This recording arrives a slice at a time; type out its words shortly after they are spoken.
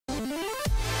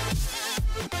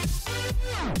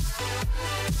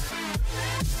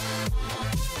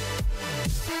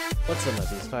What's up, my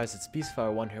Beastfires? It's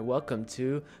Beastfire1 here. Welcome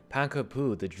to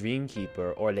Pankapu, the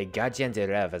Dreamkeeper, or Le Gardien de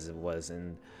Rêve, as it was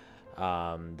in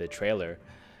the trailer.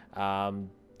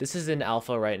 This is in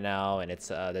alpha right now, and it's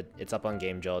up on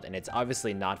Game Jolt, and it's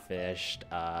obviously not finished.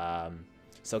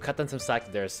 So cut them some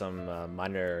slack. There's some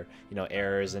minor,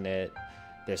 errors in it.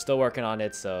 They're still working on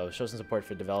it, so show some support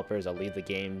for developers. I'll leave the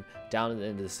game down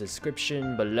in the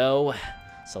description below.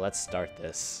 So let's start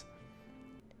this.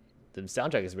 The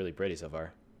soundtrack is really pretty so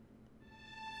far.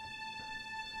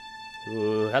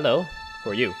 Ooh, hello. Who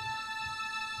are you?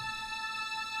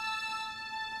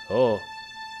 Oh,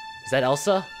 is that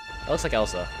Elsa? That looks like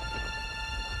Elsa.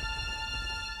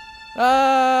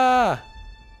 Ah!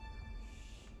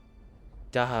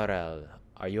 Jaha'rell,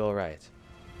 are you alright?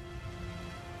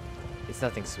 It's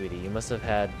nothing, sweetie. You must have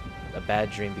had a bad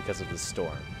dream because of the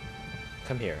storm.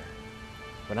 Come here.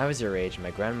 When I was your age, my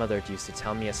grandmother used to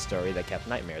tell me a story that kept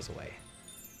nightmares away.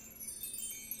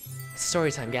 It's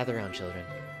story time. Gather around, children.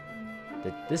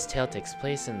 This tale takes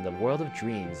place in the world of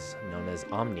dreams, known as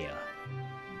Omnia.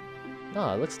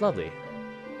 Oh, it looks lovely.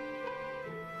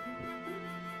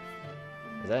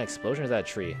 Is that an explosion or is that a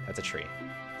tree? That's a tree.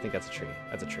 I think that's a tree.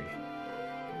 That's a tree.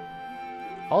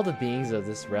 All the beings of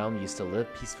this realm used to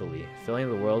live peacefully, filling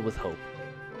the world with hope.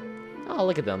 Oh,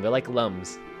 look at them. They're like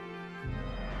lums.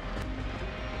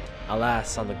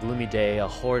 Alas, on the gloomy day, a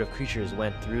horde of creatures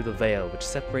went through the veil which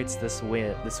separates this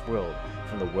world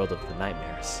from the world of the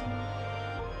nightmares.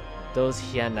 Those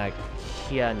Hyanagis,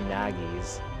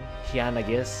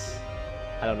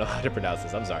 I don't know how to pronounce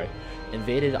this, I'm sorry,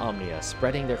 invaded Omnia,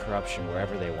 spreading their corruption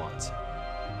wherever they want.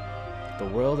 The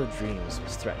world of dreams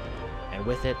was threatened, and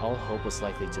with it, all hope was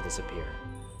likely to disappear.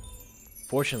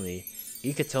 Fortunately,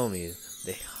 Iketomi,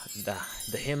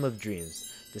 the hymn of dreams,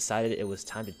 decided it was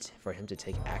time for him to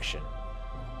take action.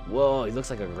 Whoa, he looks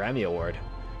like a Grammy Award.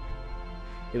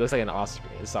 He looks like an Oscar,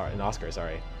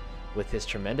 sorry. With his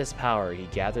tremendous power, he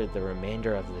gathered the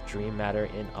remainder of the dream matter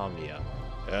in Omnia.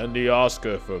 And the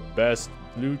Oscar for Best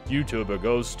YouTuber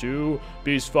goes to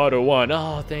Beastfire1.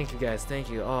 Oh, thank you guys, thank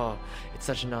you. Oh, it's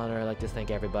such an honor. I'd like to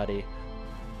thank everybody.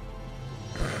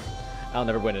 I'll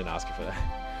never win an Oscar for that.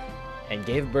 And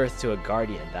gave birth to a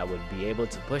guardian that would be able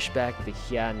to push back the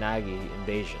Hyanagi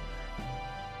invasion.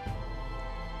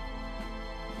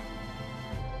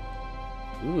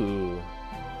 Ooh,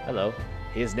 hello.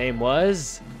 His name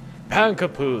was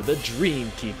Pankapu, the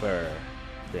Dreamkeeper,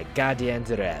 the Gardien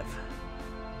de Rêve.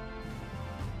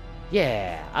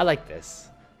 Yeah, I like this.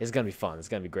 It's gonna be fun. It's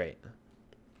gonna be great.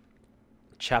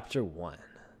 Chapter 1.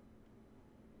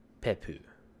 Pepu.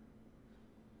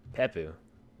 Pepu?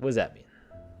 What does that mean?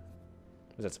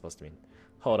 What's that supposed to mean?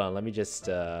 Hold on, let me just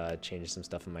change some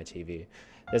stuff on my TV.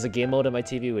 There's a game mode on my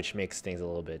TV which makes things a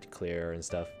little bit clearer and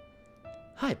stuff.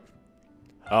 Hi.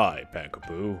 Hi,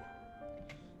 Pankapu.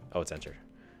 Oh, it's entered.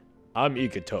 I'm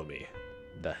Iketomi,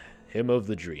 the hymn of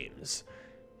the dreams.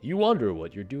 You wonder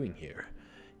what you're doing here.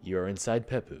 You are inside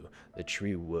Pepu, the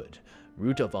tree wood,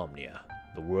 root of Omnia,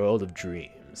 the world of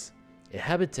dreams.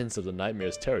 Inhabitants of the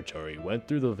Nightmares territory went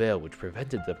through the veil which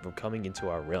prevented them from coming into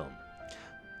our realm.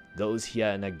 Those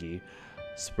Hyanagi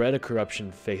spread a corruption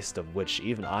faced of which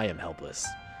even I am helpless.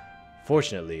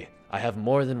 Fortunately, I have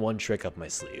more than one trick up my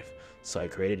sleeve, so I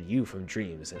created you from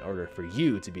dreams in order for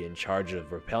you to be in charge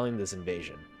of repelling this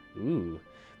invasion. Ooh,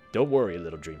 don't worry,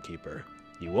 little Dreamkeeper.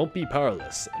 You won't be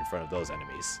powerless in front of those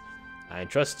enemies. I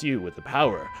entrust you with the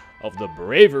power of the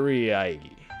bravery I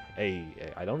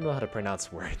don't know how to pronounce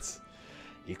words.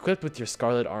 Equipped with your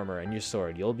scarlet armor and your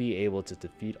sword, you'll be able to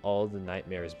defeat all the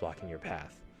nightmares blocking your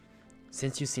path.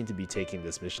 Since you seem to be taking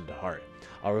this mission to heart,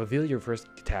 I'll reveal your first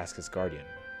task as Guardian.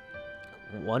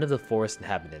 One of the forest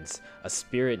inhabitants, a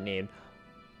spirit named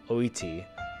Oiti,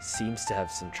 seems to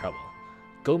have some trouble.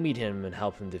 Go meet him and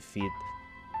help him defeat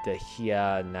the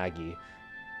Hyanagi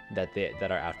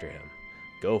that are after him.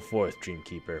 Go forth,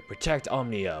 Dreamkeeper. Protect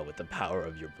Omnia with the power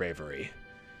of your bravery.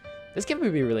 This game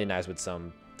would be really nice with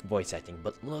some voice acting,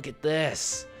 but look at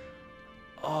this.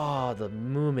 Oh, the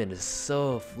movement is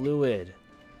so fluid.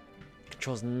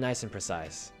 Controls nice and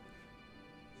precise.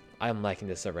 I am liking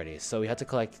this already. So we have to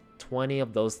collect 20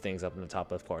 of those things up in the top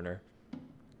left corner.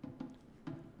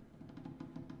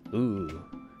 Ooh.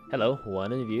 Hello,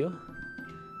 one of you.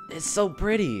 It's so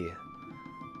pretty.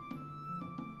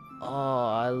 Oh,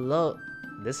 I love...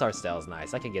 This art style is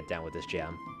nice. I can get down with this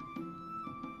jam.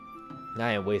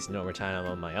 I am wasting no more time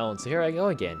on my own, so here I go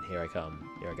again. Here I come.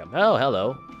 Here I come. Oh,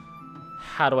 hello.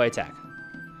 How do I attack?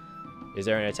 Is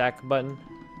there an attack button?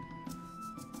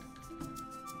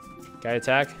 Can I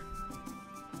attack?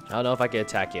 I don't know if I can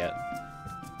attack yet.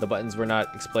 The buttons were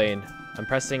not explained. I'm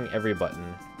pressing every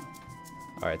button.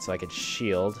 Alright, so I can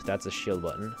shield. That's a shield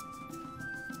button.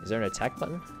 Is there an attack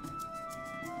button?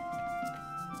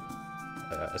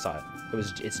 I saw it.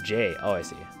 It's J. Oh, I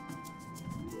see.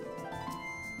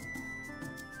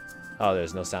 Oh,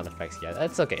 there's no sound effects yet.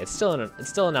 That's okay. It's still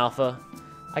an alpha.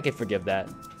 I can forgive that.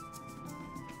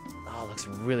 Oh, it looks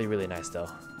really, really nice though.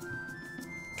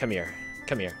 Come here.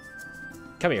 Come here.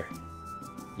 Come here.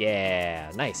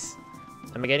 Yeah, nice.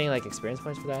 Am I getting like experience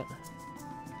points for that?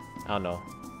 I don't know.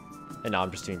 And no, I'm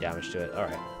just doing damage to it. All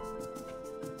right.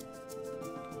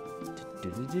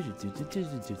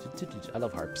 I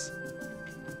love harps.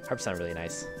 Harps sound really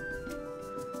nice.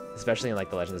 Especially in like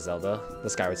the Legend of Zelda, the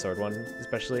Skyward Sword one,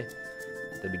 especially.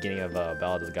 The beginning of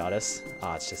Ballad of the Goddess.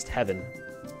 Ah, it's just heaven.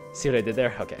 See what I did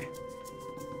there? Okay.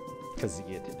 Because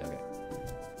you did, okay.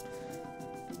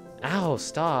 Ow,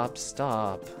 stop,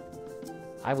 stop.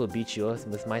 I will beat you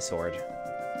with my sword.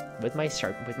 With my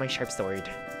sharp sword.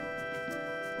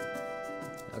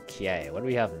 Okay, what do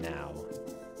we have now?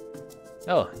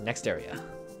 Oh, next area.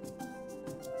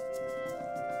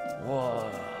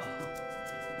 Whoa.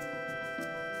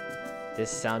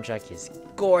 This soundtrack is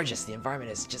gorgeous. The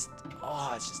environment is just,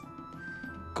 oh, it's just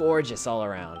gorgeous all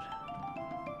around.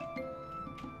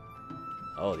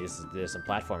 Oh, there's some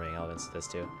platforming elements to this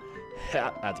too.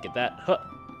 I have to get that. Huh.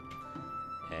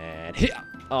 And yeah.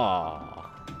 Oh.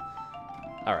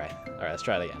 All right, let's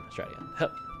try it again.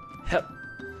 Hup, hup,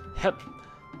 hup,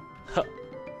 hup,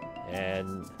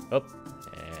 and up,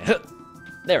 and hup.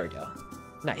 There we go.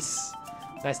 Nice.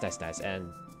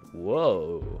 And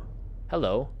whoa.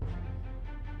 Hello.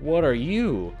 What are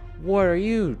you? What are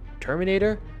you,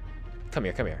 Terminator? Come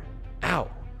here. Ow.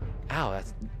 Ow,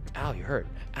 ow, you hurt.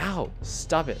 Ow,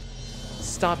 stop it.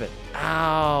 Stop it.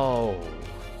 Ow.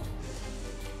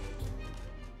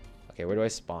 Okay, where do I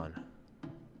spawn?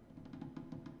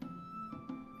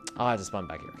 Oh, I have to spawn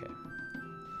back here, okay.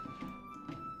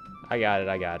 I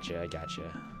got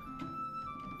you.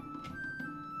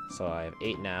 So I have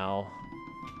 8 now.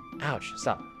 Ouch,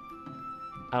 stop.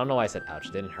 I don't know why I said ouch,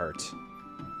 it didn't hurt.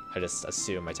 I just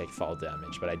assume I take fall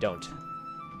damage, but I don't. So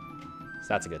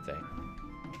that's a good thing.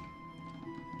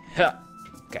 Huh.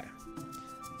 Okay.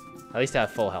 At least I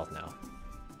have full health now.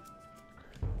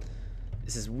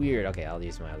 This is weird. Okay, I'll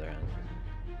use my other hand.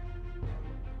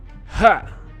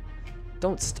 Ha!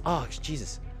 Don't oh,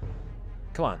 Jesus.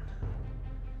 Come on.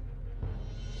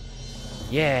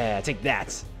 Yeah, take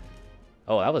that.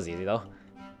 Oh, that was easy though.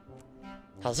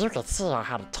 As you can see, I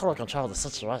had total control of the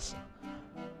situation.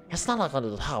 It's not like I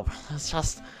needed help, it's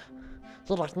just,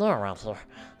 you're like new around here,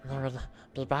 and it would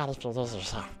be bad if you lose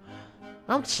yourself.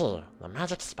 I'm Chii, the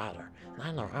magic spider, and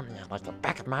I know Omnia like the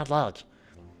back of my leg.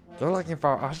 You're looking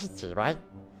for Chii, right?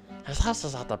 His house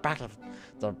is at the back of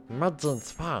the mud dune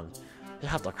spawn. You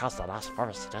have to cross the last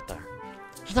forest to get there.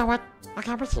 You know what? I'll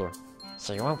come with you,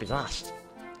 so you won't be lost.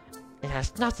 It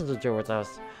has nothing to do with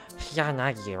those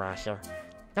Yanagi around here.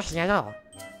 Nothing at all.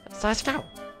 So let's go.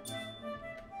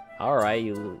 Alright,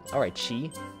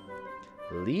 Chii.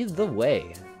 Lead the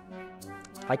way.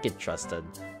 I could trust a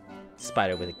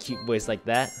spider with a cute voice like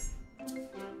that.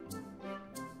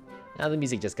 Now the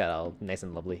music just got all nice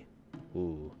and lovely.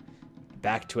 Ooh.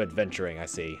 Back to adventuring, I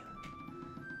see.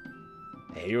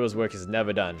 A hero's work is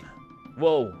never done.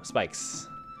 Whoa, spikes.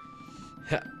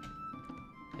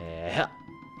 There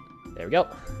we go.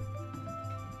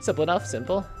 Simple enough,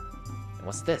 simple. And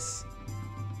what's this?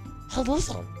 Hey,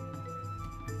 listen.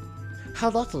 How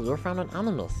lucky you found an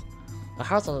animus. It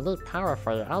has an elite power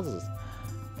for your elders.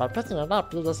 By picking it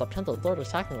up, you just obtain the 30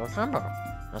 technical combo.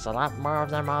 There's a lot more of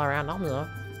them all around Omnia,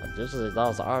 but usually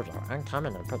those are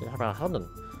uncommon and pretty well hidden.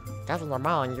 Gather them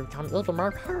all and you become even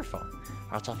more powerful.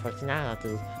 Also, personality,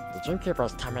 the Dreamkeeper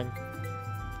is coming.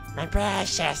 My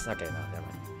precious! Okay, no, never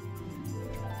mind.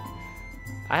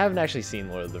 I haven't actually seen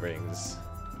Lord of the Rings.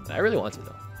 I really want to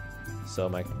though. So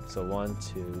 1,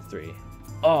 2, 3.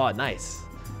 Oh, nice.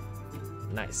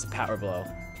 Nice power blow.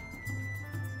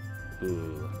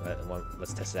 Ooh,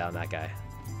 let's test it out on that guy.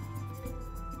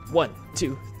 1,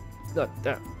 2,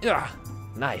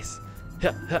 nice.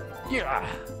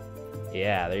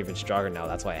 Yeah, they're even stronger now.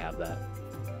 That's why I have that.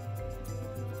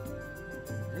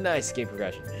 Nice game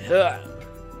progression.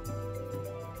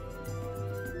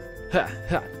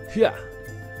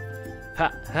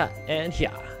 And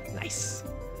nice.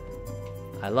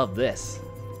 I love this.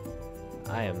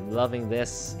 I am loving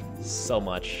this so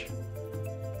much.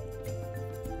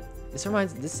 This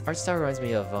art style reminds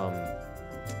me of oh,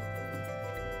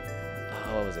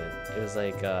 what was it? It was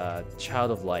like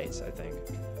Child of Light, I think.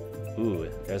 Ooh,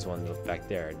 there's one back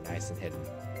there, nice and hidden.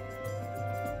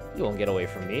 You won't get away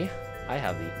from me. I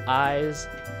have the eyes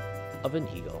of an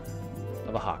eagle.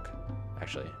 Of a hawk,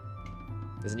 actually.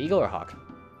 Is it an eagle or a hawk?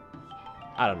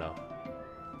 I don't know.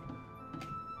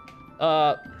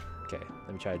 Okay,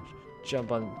 let me try to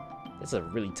jump on. This is a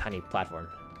really tiny platform,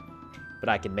 but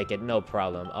I can make it no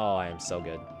problem. Oh, I am so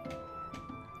good.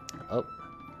 Oh,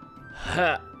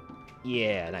 ha,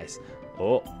 yeah, nice.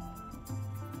 Oh,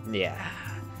 yeah.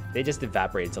 They just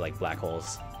evaporate to like black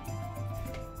holes.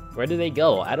 Where do they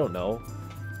go? I don't know.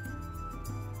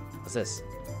 What's this?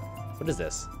 What is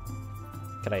this?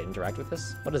 Can I interact with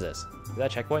this? What is this? Is that a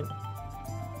checkpoint?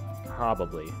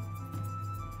 Probably.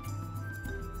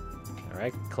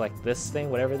 Alright, collect this thing,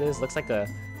 whatever it is. Looks like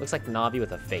Navi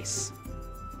with a face.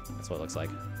 That's what it looks like.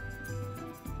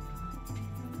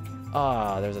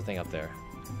 Ah, there's a thing up there.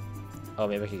 Oh,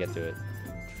 maybe I could get through it.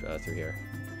 Through here.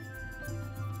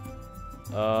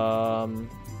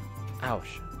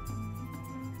 Ouch.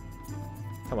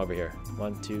 Come over here.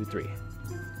 1, 2, 3.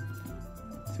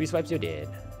 3 swipes, you're dead.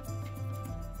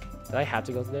 Did I have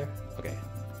to go there? Okay.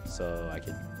 So I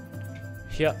can.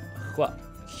 Here. What?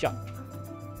 Here.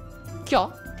 Kia.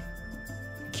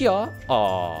 Kia.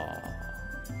 Oh.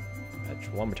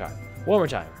 One more time. One more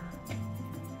time.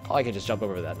 Oh, I can just jump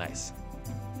over that. Nice.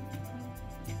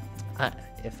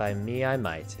 If I may, I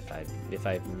might. If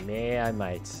I may, I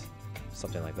might.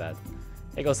 Something like that.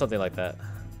 It goes something like that.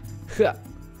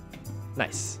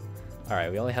 Nice. All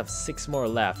right, we only have 6 more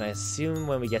left. And I assume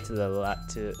when we get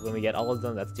to when we get all of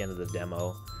them, that's the end of the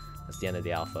demo. That's the end of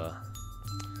the alpha.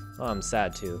 Oh, I'm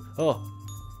sad too. Oh,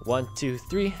 1, 2,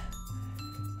 3.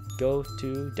 Go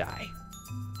to die.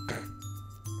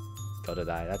 Go to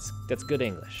die. That's good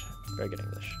English. Very good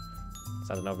English.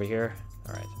 Something over here.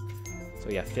 All right. So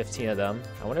we have 15 of them.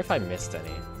 I wonder if I missed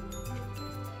any.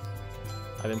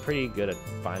 I've been pretty good at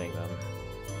finding them.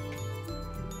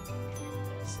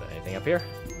 Is there anything up here?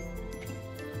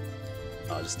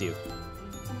 Oh, just you.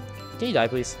 Can you die,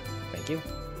 please? Thank you.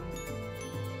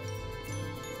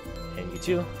 And you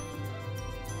too.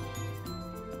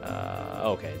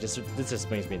 Okay, this just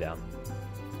brings me down.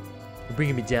 You're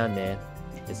bringing me down, man.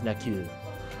 It's not cute.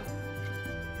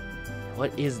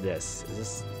 What is this?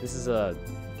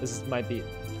 This might be.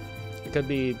 It could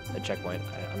be a checkpoint.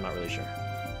 I'm not really sure.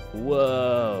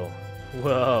 Whoa.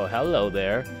 Whoa. Hello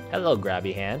there. Hello,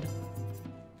 grabby hand.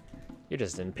 You're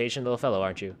just an impatient little fellow,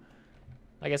 aren't you?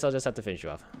 I guess I'll just have to finish you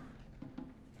off.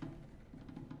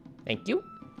 Thank you.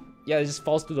 Yeah, it just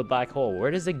falls through the black hole.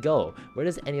 Where does it go? Where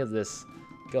does any of this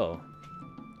go?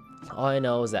 All I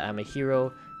know is that I'm a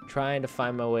hero trying to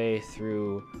find my way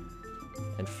through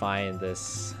and find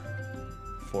this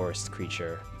forest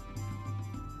creature.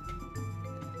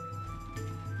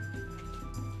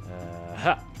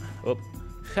 Ha! Oop.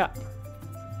 Ha!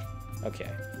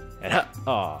 Okay. And ha!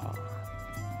 Aw.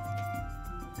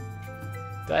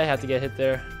 Did I have to get hit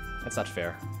there? That's not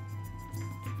fair.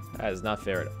 That is not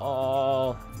fair at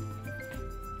all.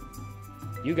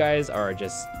 You guys are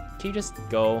just... Can you just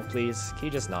go, please? Can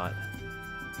you just not?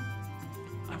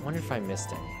 I wonder if I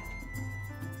missed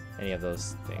any of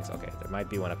those things. Okay, there might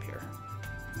be one up here.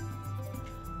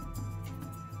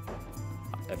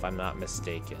 If I'm not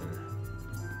mistaken.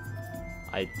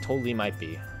 I totally might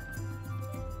be.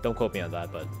 Don't quote me on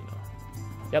that, but, you know.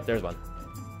 Yep, there's one.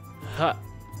 Ha!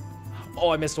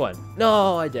 Oh, I missed one.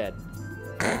 No, I did.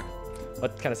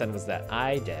 What kind of sentence was that?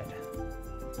 I did.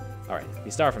 Alright,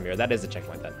 we start from here. That is a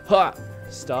checkpoint then. Ha!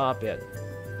 Stop it.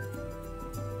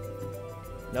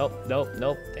 Nope, nope,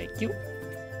 nope. Thank you.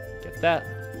 Get that.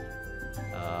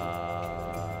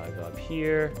 Go up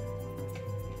here.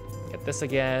 Get this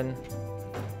again.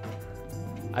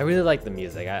 I really like the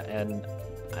music,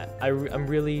 I'm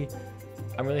really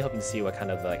hoping to see what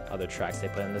kind of like other tracks they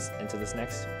put into this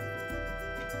next.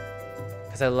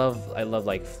 Cause I love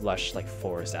like lush like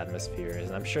forest atmospheres,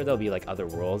 and I'm sure there'll be like other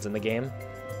worlds in the game.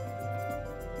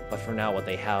 But for now, what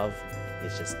they have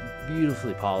is just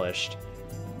beautifully polished,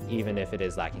 even if it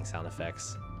is lacking sound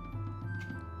effects.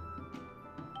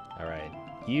 All right,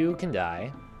 you can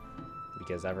die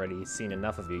because I've already seen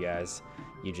enough of you guys,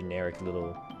 you generic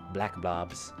little black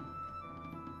blobs.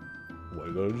 Why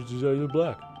you gotta decide you're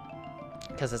black?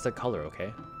 Because that's the color,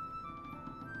 okay?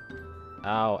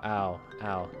 Ow, ow,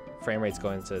 ow. Frame rate's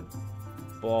going to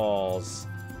balls.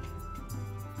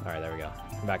 Alright, there we go.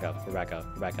 We're back up, we're back up,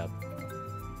 we're back up.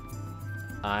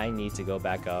 I need to go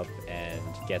back up and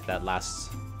get that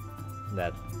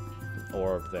that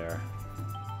orb there.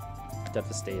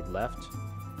 Devastated left.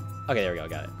 Okay, there we go,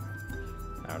 got it.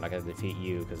 Now, we're not gonna defeat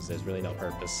you because there's really no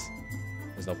purpose.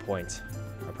 There's no point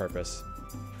or purpose.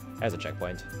 There's a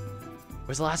checkpoint.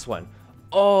 Where's the last one?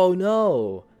 Oh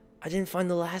no! I didn't find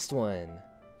the last one.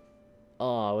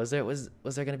 Oh, was there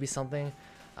gonna be something?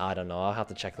 I don't know. I'll have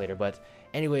to check later. But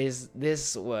anyways,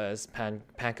 this was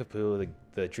Pankapu,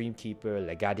 the Dreamkeeper,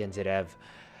 Le Gardien des Rêves.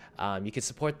 You can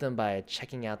support them by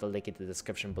checking out the link in the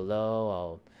description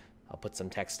below. I'll put some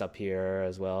text up here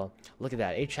as well. Look at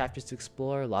that, 8 chapters to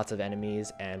explore, lots of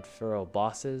enemies and thorough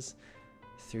bosses,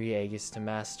 3 aegis to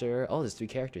master. Oh, there's 3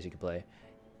 characters you can play,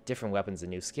 different weapons and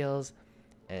new skills,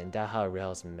 and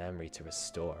Jaha'rell's memory to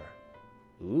restore.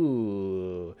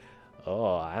 Ooh,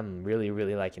 oh, I'm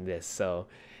really liking this. So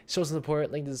show some support,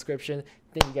 link in the description.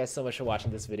 Thank you guys so much for watching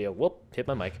this video. Whoop, hit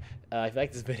my mic. If you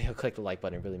like this video, click the like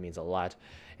button. It really means a lot,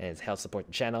 and it helps support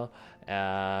the channel.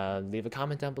 Leave a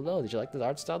comment down below. Did you like the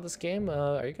art style of this game?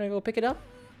 Are you gonna go pick it up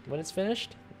when it's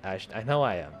finished? I know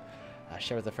I am.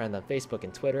 Share with a friend on Facebook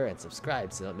and Twitter, and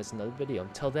subscribe so you don't miss another video.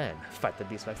 Until then, fight the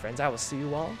beast, my friends. I will see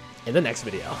you all in the next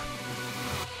video.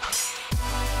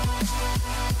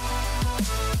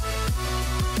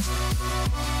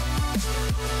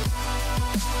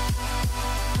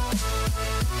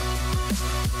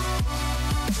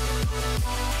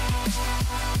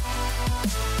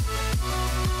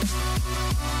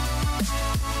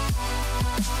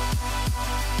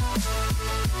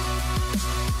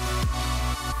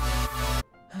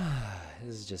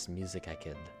 This is just music I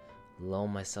could lull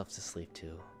myself to sleep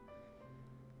to.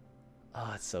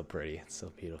 Oh, it's so pretty. It's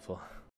so beautiful.